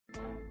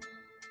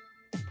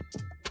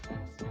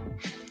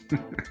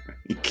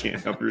You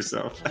can't help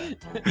yourself.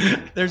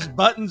 There's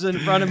buttons in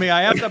front of me.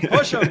 I have to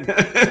push them.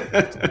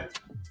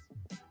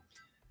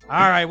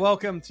 All right,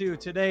 welcome to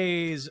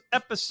today's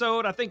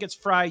episode. I think it's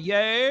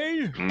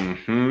Friday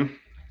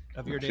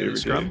of your daily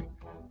Scrum.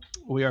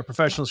 We are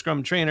professional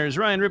Scrum trainers,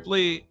 Ryan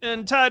Ripley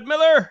and Todd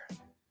Miller.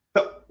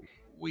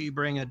 We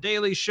bring a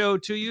daily show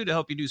to you to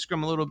help you do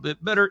Scrum a little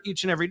bit better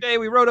each and every day.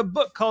 We wrote a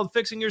book called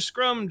Fixing Your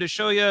Scrum to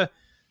show you,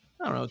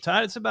 I don't know,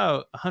 Todd, it's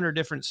about 100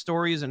 different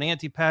stories and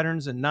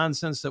anti-patterns and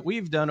nonsense that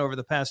we've done over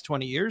the past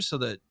 20 years so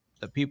that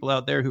the people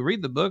out there who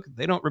read the book,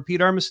 they don't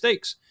repeat our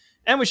mistakes.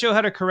 And we show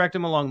how to correct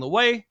them along the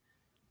way.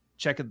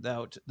 Check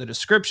out the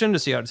description to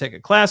see how to take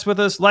a class with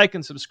us. Like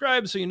and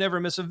subscribe so you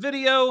never miss a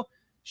video.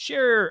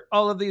 Share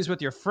all of these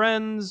with your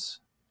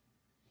friends.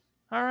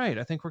 All right,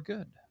 I think we're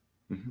good.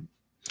 Mm-hmm.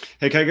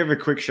 Hey, can I give a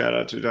quick shout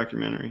out to a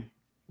documentary?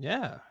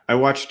 Yeah. I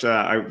watched,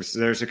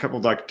 there's a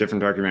couple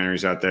different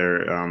documentaries out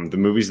there. The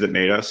Movies That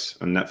Made Us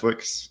on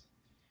Netflix.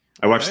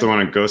 I watched the one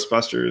on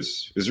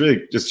Ghostbusters.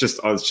 It's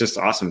just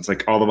awesome. It's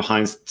like all the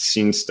behind the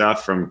scenes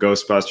stuff from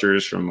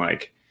Ghostbusters, from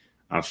like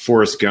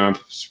Forrest Gump.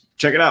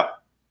 Check it out.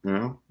 You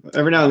know,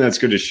 every now and then it's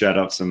good to shout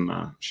out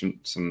some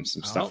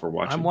stuff we're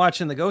watching. I'm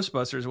watching the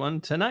Ghostbusters one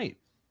tonight.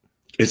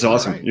 It's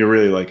awesome. Right. You'll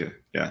really like it.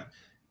 Yeah.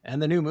 And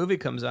the new movie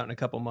comes out in a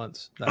couple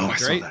months. That'd be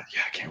great. I saw that.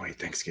 Yeah, I can't wait.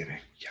 Thanksgiving.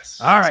 Yes.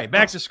 All right,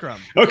 back to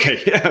Scrum.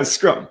 Okay, yeah,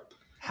 Scrum.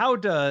 How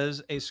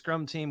does a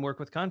Scrum team work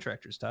with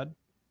contractors, Todd?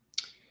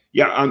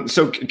 Yeah,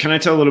 so can I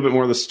tell a little bit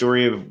more of the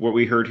story of what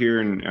we heard here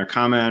in a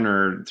comment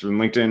or through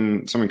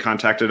LinkedIn? Someone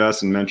contacted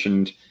us and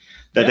mentioned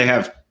that they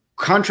have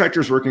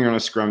contractors working on a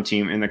Scrum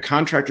team, and the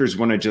contractors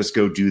want to just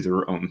go do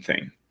their own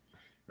thing,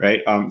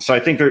 right? So I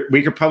think that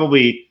we could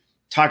probably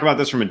talk about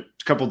this from a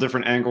couple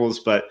different angles,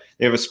 but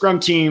they have a Scrum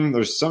team.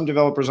 There's some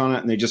developers on it,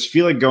 and they just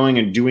feel like going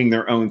and doing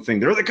their own thing.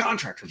 They're the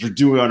contractors. We're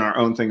doing our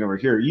own thing over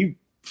here. You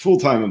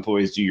full-time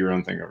employees do your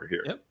own thing over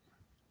here. Yep.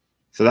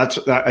 So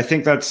I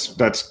think that's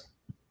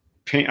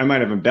I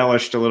might have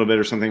embellished a little bit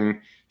or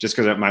something just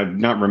because I'm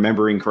not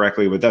remembering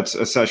correctly, but that's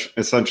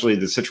essentially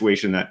the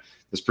situation that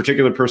this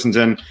particular person's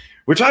in,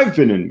 which I've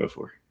been in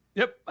before.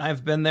 Yep,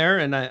 I've been there,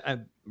 and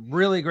I'm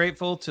really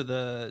grateful to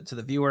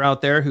the viewer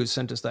out there who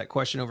sent us that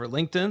question over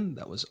LinkedIn.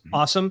 That was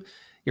awesome.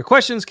 Your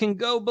questions can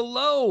go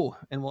below,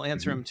 and we'll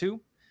answer them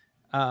too.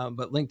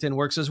 But LinkedIn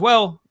works as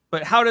well.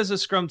 But how does a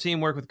Scrum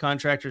team work with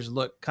contractors?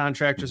 Look,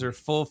 contractors are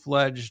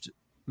full-fledged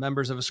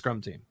members of a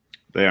Scrum team.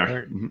 They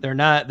are. They're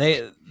not.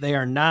 They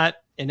are not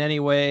in any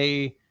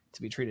way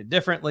to be treated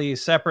differently,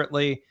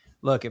 separately.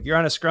 Look, if you're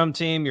on a Scrum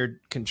team, you're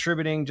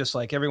contributing just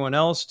like everyone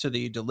else to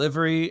the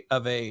delivery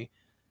of a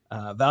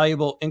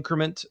valuable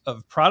increment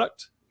of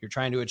product. You're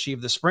trying to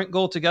achieve the sprint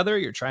goal together.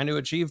 You're trying to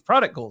achieve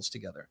product goals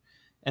together.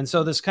 And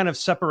so this kind of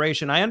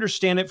separation, I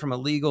understand it from a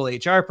legal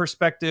HR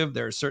perspective.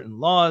 There are certain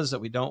laws that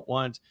we don't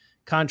want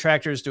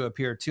contractors to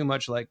appear too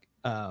much like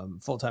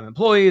full-time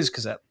employees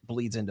because that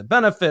bleeds into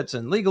benefits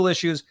and legal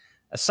issues.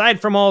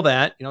 Aside from all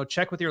that,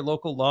 check with your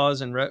local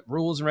laws and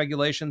rules and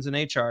regulations in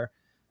HR.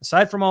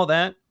 Aside from all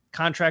that,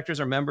 contractors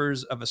are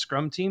members of a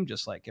Scrum team,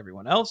 just like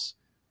everyone else.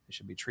 They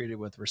should be treated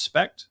with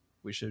respect.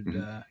 We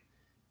should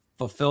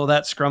fulfill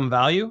that Scrum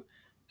value.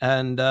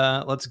 And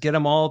let's get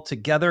them all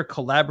together,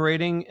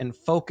 collaborating and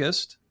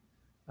focused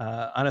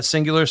on a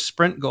singular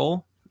sprint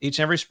goal each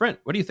and every sprint.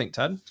 What do you think,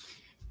 Todd?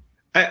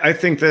 I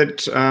think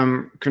that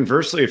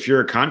conversely, if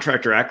you're a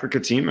contractor, act like a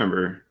team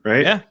member,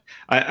 right? Yeah.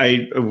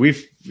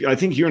 I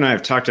think you and I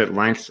have talked at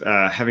length,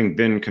 having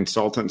been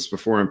consultants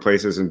before in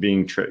places and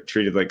being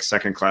treated like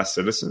second-class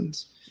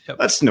citizens. Yep.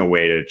 That's no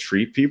way to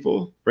treat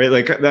people, right?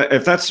 Like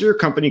if that's your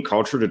company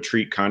culture to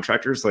treat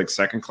contractors like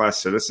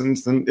second-class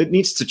citizens, then it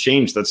needs to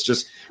change. That's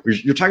just,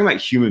 you're talking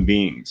about human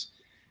beings.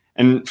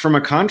 And from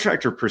a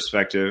contractor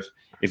perspective,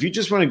 if you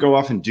just want to go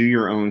off and do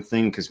your own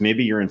thing because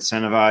maybe you're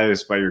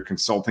incentivized by your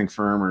consulting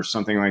firm or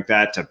something like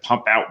that to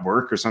pump out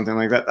work or something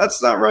like that,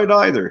 that's not right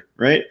either,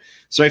 right?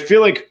 So I feel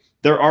like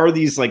there are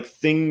these like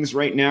things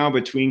right now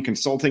between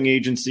consulting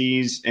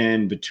agencies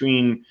and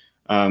between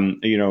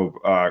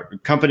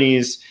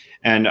companies.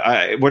 And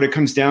what it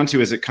comes down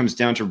to is it comes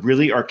down to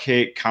really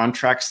archaic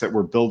contracts that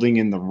we're building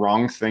in the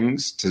wrong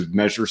things to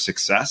measure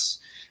success.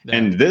 Yeah.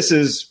 And this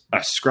is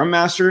a Scrum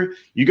Master.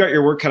 You got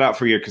your work cut out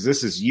for you because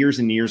this is years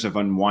and years of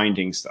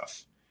unwinding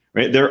stuff,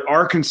 right? There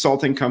are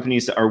consulting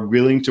companies that are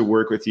willing to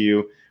work with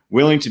you,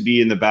 willing to be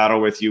in the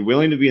battle with you,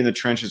 willing to be in the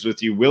trenches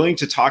with you, willing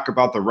to talk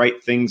about the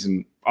right things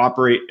and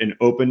operate in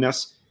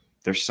openness.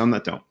 There's some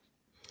that don't.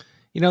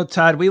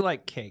 Todd, we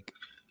like cake.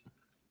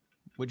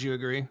 Would you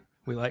agree?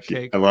 We like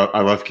cake. I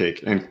love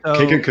cake and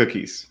cake and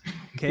cookies.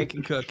 Cake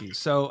and cookies.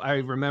 So I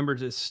remember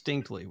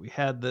distinctly, we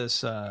had this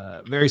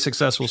very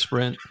successful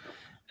sprint,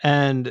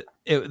 and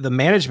the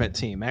management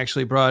team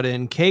actually brought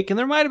in cake, and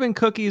there might have been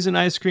cookies and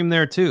ice cream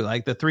there too,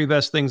 like the 3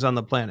 best things on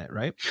the planet,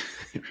 right?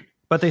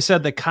 But they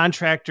said the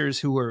contractors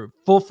who were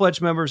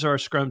full-fledged members of our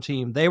Scrum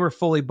team, they were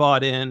fully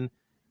bought in.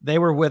 We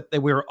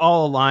were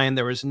all aligned.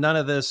 There was none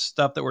of this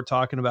stuff that we're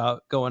talking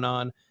about going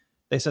on.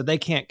 They said they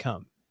can't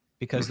come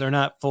because they're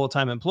not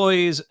full-time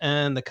employees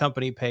and the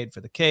company paid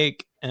for the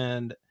cake.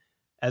 And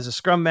As a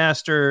Scrum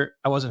Master,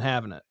 I wasn't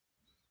having it.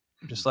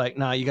 I'm just like,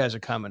 nah, you guys are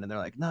coming. And they're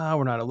like, no,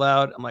 we're not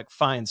allowed. I'm like,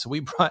 fine. So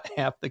we brought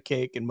half the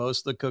cake and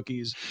most of the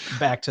cookies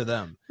back to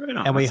them. Right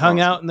on. And we That's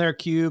hung awesome. out in their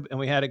cube and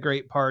we had a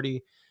great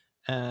party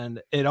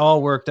and it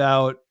all worked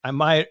out. I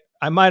might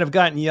have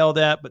gotten yelled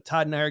at, but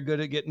Todd and I are good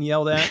at getting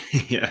yelled at.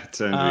 Yeah.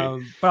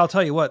 But I'll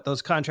tell you what,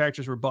 those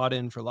contractors were bought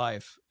in for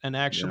life. And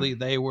actually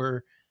they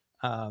were,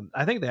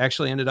 I think they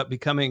actually ended up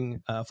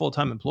becoming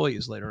full-time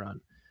employees later on.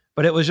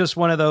 But it was just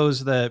one of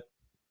those that,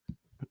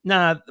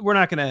 nah, we're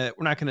not going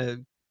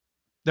to,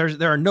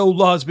 there are no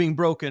laws being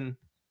broken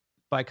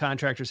by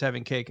contractors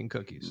having cake and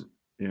cookies.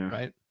 Yeah.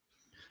 Right.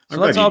 I'm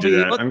glad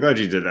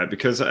you did that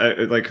because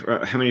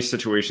how many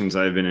situations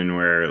I've been in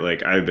where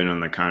like I've been on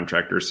the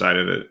contractor side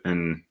of it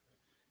and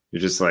you're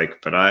just like,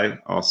 but I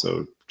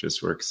also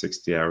just work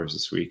 60 hours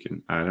this week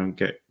and I don't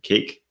get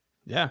cake.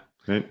 Yeah.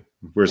 Right.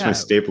 Where's my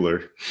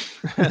stapler?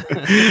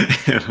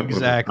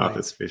 Exactly.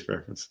 Office space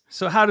reference.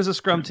 So how does a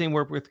Scrum team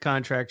work with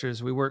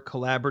contractors? We work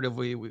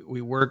collaboratively.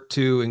 We work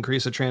to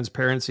increase the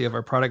transparency of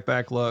our product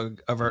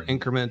backlog, of our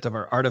increment, of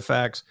our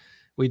artifacts.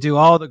 We do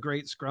all the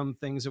great Scrum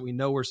things that we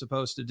know we're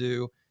supposed to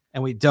do.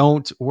 And we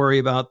don't worry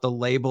about the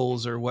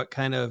labels or what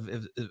kind of,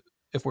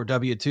 if we're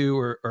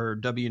W-2 or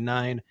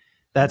W-9,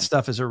 that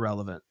stuff is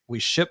irrelevant. We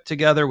ship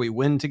together, we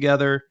win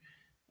together,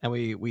 and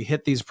we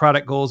hit these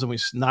product goals and we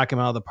knock them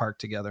out of the park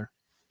together.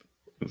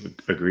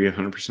 Agree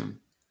 100%.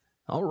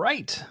 All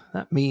right.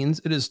 That means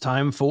it is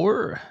time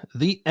for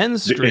the end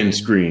screen. The end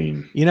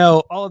screen. You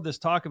know, all of this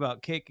talk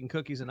about cake and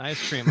cookies and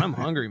ice cream. I'm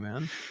hungry,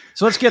 man.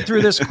 So let's get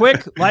through this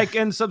quick. Like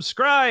and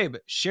subscribe.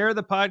 Share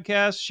the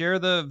podcast. Share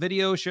the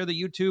video. Share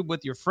the YouTube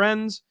with your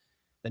friends.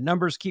 The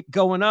numbers keep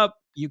going up.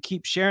 You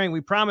keep sharing. We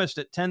promised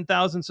at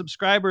 10,000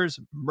 subscribers,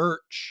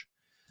 merch.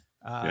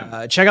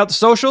 Check out the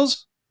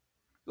socials.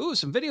 Ooh,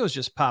 some videos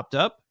just popped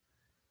up.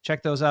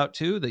 Check those out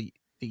too. The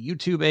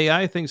YouTube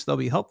AI thinks they'll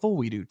be helpful.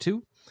 We do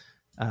too.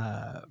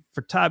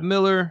 For Todd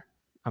Miller,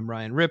 I'm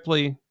Ryan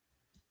Ripley.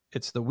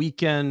 It's the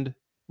weekend.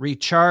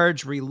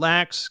 Recharge,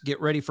 relax, get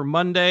ready for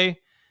Monday.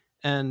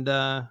 And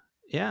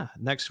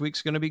next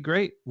week's going to be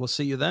great. We'll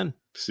see you then.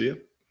 See ya.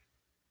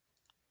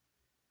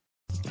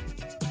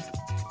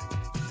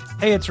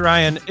 Hey, it's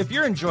Ryan. If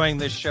you're enjoying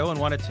this show and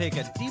want to take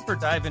a deeper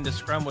dive into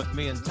Scrum with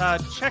me and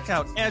Todd, check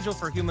out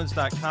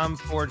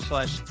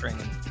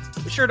agileforhumans.com/training.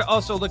 Be sure to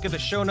also look at the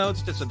show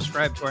notes to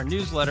subscribe to our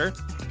newsletter,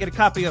 get a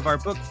copy of our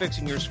book,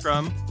 Fixing Your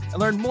Scrum, and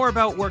learn more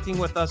about working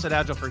with us at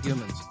Agile for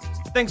Humans.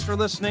 Thanks for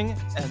listening,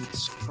 and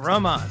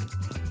Scrum on.